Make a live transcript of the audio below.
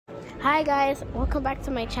Hi guys, welcome back to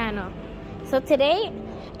my channel. So today,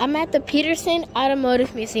 I'm at the Peterson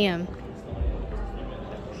Automotive Museum.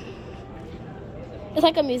 It's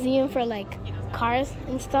like a museum for like cars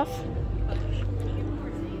and stuff.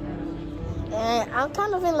 And I'm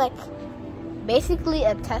kind of in like basically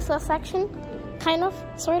a Tesla section, kind of,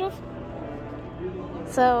 sort of.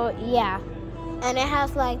 So yeah, and it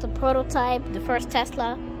has like the prototype, the first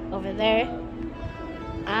Tesla over there.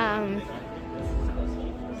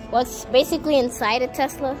 What's basically inside a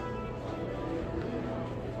Tesla.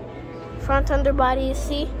 Front underbody, you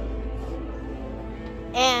see.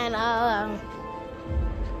 And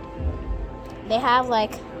they have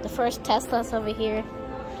like the first Teslas over here.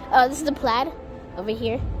 Oh, this is the Plaid over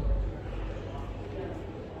here.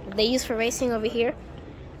 They use for racing over here.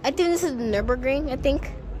 I think this is the Nürburgring, I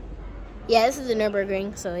think. Yeah, this is the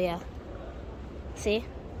Nürburgring, so yeah. See?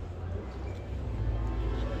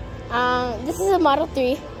 This is a Model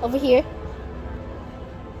 3 over here.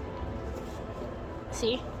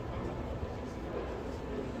 See?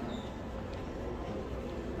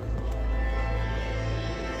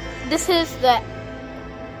 This is the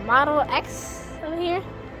Model X over here.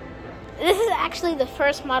 This is actually the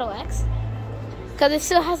first Model X, because it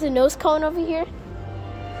still has a nose cone over here.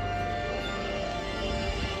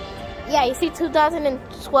 Yeah, you see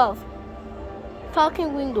 2012.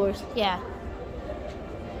 Falcon wing doors, yeah.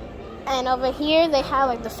 And over here they have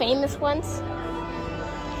like the famous ones,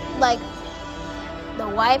 like the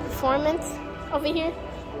Y Performance over here.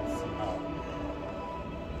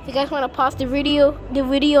 If you guys want to pause the video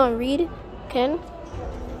and read, you can.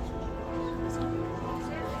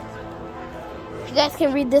 You guys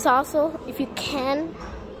can read this also, if you can.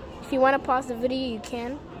 If you want to pause the video, you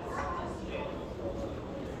can.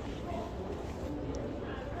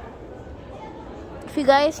 If you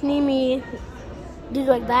guys need me do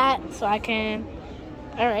like that, so I can.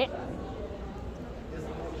 Alright.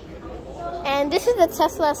 And this is the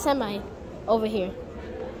Tesla Semi over here.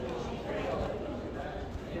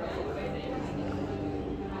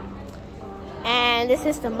 And this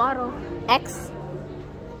is the Model X,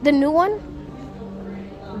 the new one,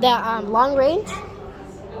 the long range. I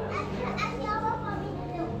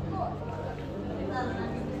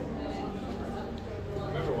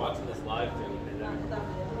remember watching this live too.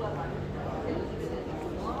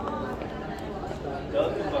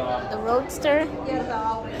 The Roadster.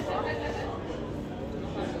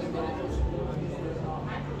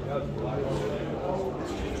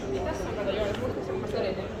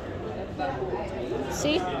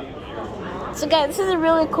 See? So guys, this is a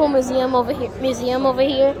really cool museum over here.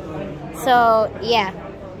 So yeah.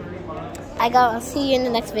 I'll see you in the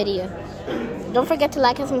next video. Don't forget to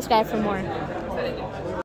like and subscribe for more.